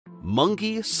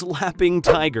Monkey slapping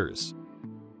tigers.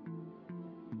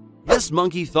 This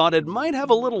monkey thought it might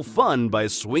have a little fun by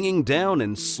swinging down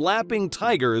and slapping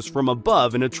tigers from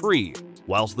above in a tree,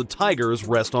 whilst the tigers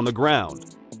rest on the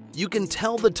ground. You can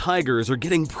tell the tigers are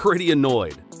getting pretty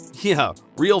annoyed. Yeah,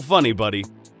 real funny, buddy.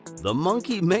 The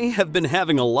monkey may have been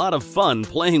having a lot of fun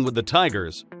playing with the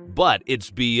tigers, but it's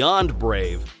beyond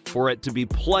brave for it to be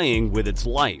playing with its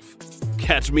life.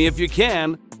 Catch me if you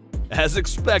can. As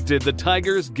expected, the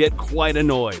tigers get quite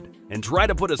annoyed and try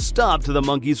to put a stop to the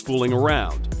monkey's fooling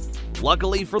around.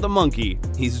 Luckily for the monkey,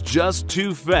 he's just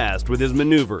too fast with his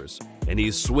maneuvers, and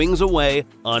he swings away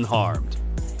unharmed.